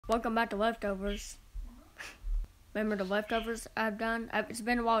Welcome back to Leftovers. Remember the leftovers I've done? It's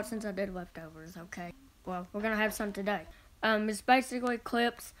been a while since I did leftovers, okay? Well, we're gonna have some today. It's basically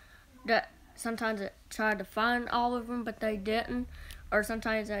clips that sometimes I tried to find all of them, but they didn't. Or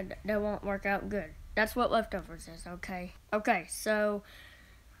sometimes they won't work out good. That's what leftovers is, okay? Okay, so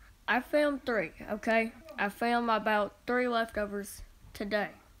I filmed 3, okay? I filmed about 3 leftovers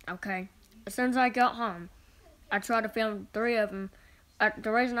today, okay? As soon as I got home, I tried to film 3 of them.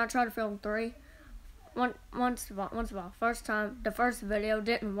 The reason I tried to film 3, once of all, the first video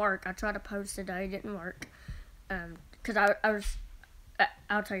didn't work. I tried to post today, it didn't work. Because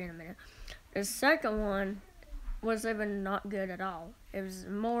I'll tell you in a minute. The second one was even not good at all. It was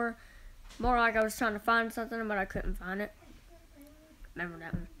more like I was trying to find something, but I couldn't find it. Remember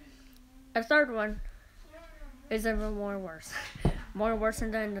that one. The third one is even more worse. More worse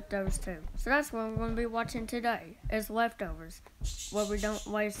than those 2. So that's what we're going to be watching today, is Leftovers, where we don't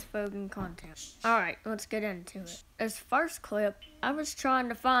waste food and content. Alright, let's get into it. This first clip, I was trying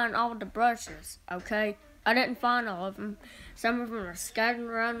to find all the brushes, okay? I didn't find all of them. Some of them are scattered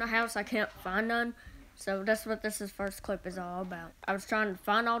around the house. I can't find none. So that's what this first clip is all about. I was trying to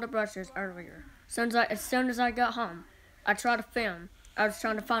find all the brushes earlier. As soon as I got home, I tried to film. I was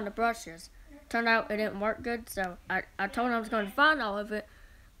trying to find the brushes. Turned out it didn't work good, so I told him I was going to find all of it,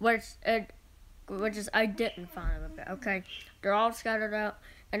 which I didn't find all of it, okay? They're all scattered out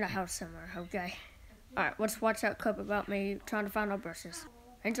in the house somewhere, okay? Alright, let's watch that clip about me trying to find all brushes.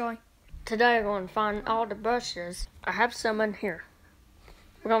 Enjoy. Today I'm going to find all the brushes. I have some in here.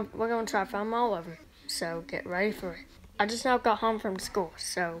 We're going to try to find all of them, so get ready for it. I just now got home from school,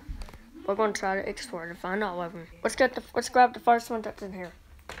 so we're going to try to explore to find all of them. Let's grab the first one that's in here.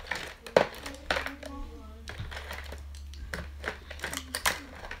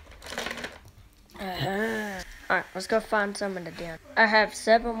 Alright, let's go find some in the den. I have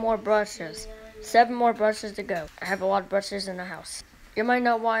 7 more brushes. 7 more brushes to go. I have a lot of brushes in the house. You might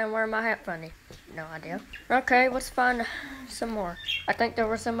know why I'm wearing my hat funny. No idea. Okay, let's find some more. I think there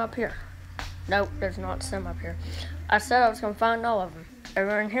were some up here. Nope, there's not some up here. I said I was going to find all of them. Are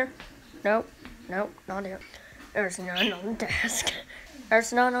they in here? Nope, not here. There's none on the desk.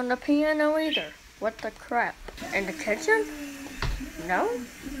 There's none on the piano either. What the crap? In the kitchen? No,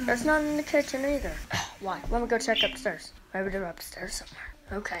 there's none in the kitchen either. Why? Let me go check upstairs. Maybe they're upstairs somewhere.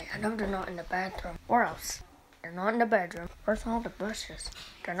 Okay, I know they're not in the bathroom. Where else? They're not in the bedroom. Where's all the brushes?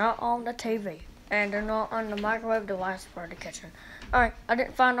 They're not on the TV. And they're not on the microwave, the last part of the kitchen. Alright, I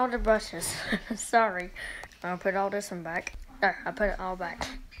didn't find all the brushes. Sorry. I'll put all this one back. There, I put it all back.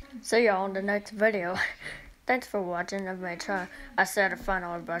 See y'all in the next video. Thanks for watching. I said I'd find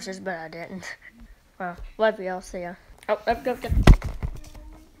all the brushes, but I didn't. Well, love y'all. See ya. Oh, let's go.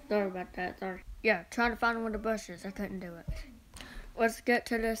 Sorry about that, sorry. Yeah, trying to find one of the brushes. I couldn't do it. Let's get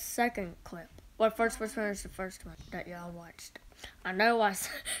to the second clip. Well, first, let's finish the first one that y'all watched. I know I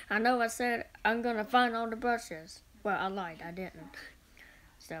said I'm going to find all the brushes. Well, I lied. I didn't.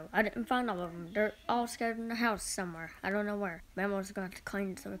 So, I didn't find all of them. They're all scattered in the house somewhere. I don't know where. Mama's going to have to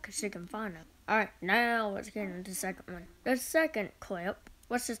clean so she can find them. Alright, now let's get into the second one. The second clip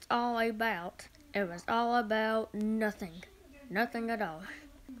was just all about. It was all about nothing. Nothing at all.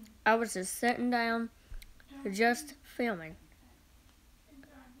 I was just sitting down, just filming.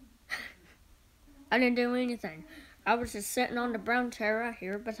 I didn't do anything. I was just sitting on the brown chair right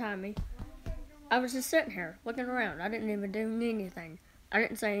here behind me. I was just sitting here, looking around. I didn't even do anything. I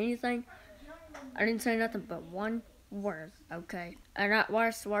didn't say anything. I didn't say nothing but one word, okay? And that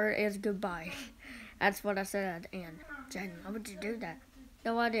last word is goodbye. That's what I said at the end. Jen, why would you do that?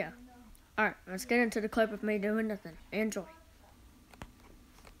 No idea. Alright, let's get into the clip of me doing nothing. Enjoy.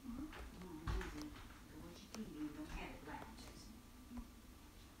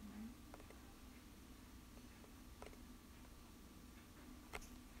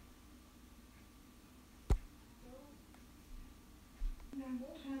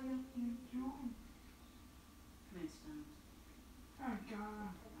 Oh,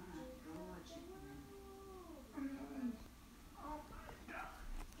 God.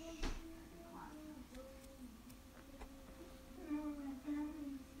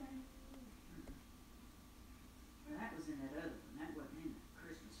 That was in that other one. That wasn't in the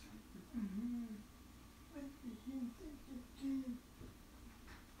Christmas tree.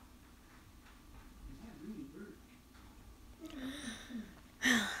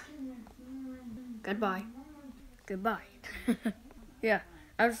 Goodbye. Goodbye. Yeah,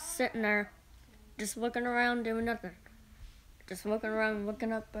 I was sitting there, just looking around, doing nothing. Just looking around,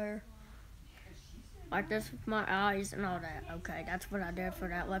 looking up there, like this with my eyes and all that. Okay, that's what I did for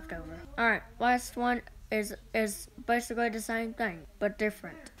that leftover. Alright, last one is basically the same thing, but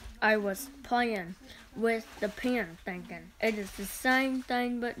different. I was playing with the pen, thinking it is the same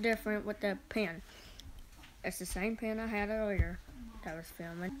thing but different with the pen. It's the same pen I had earlier that I was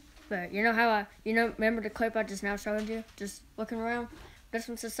filming. But you know how remember the clip I just now showed you? Just looking around? This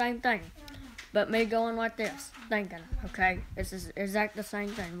one's the same thing. But me going like this, thinking, okay, this is exactly the same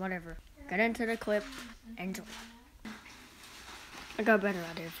thing, whatever. Get into the clip, enjoy. I got a better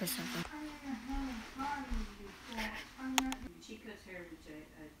idea for something. She cuts hair with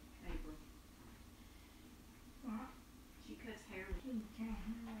April. She cuts hair with. You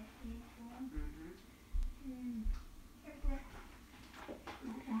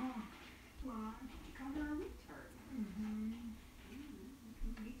call her a retard.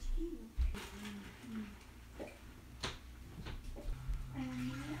 It's cute.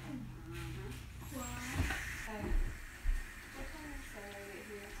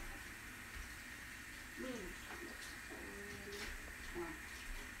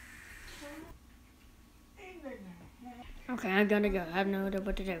 Okay, I gotta go. I have no idea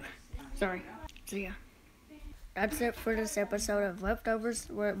what to do. Sorry. See ya. That's it for this episode of Leftovers,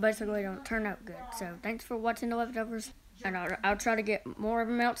 where it basically don't turn out good. So thanks for watching The Leftovers, and I'll try to get more of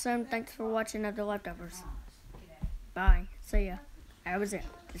them out soon. Thanks for watching The Leftovers. Bye. See ya. That was it.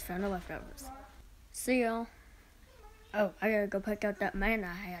 Just found The Leftovers. See y'all. Oh, I gotta go pick out that man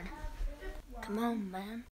I had. Come on, man.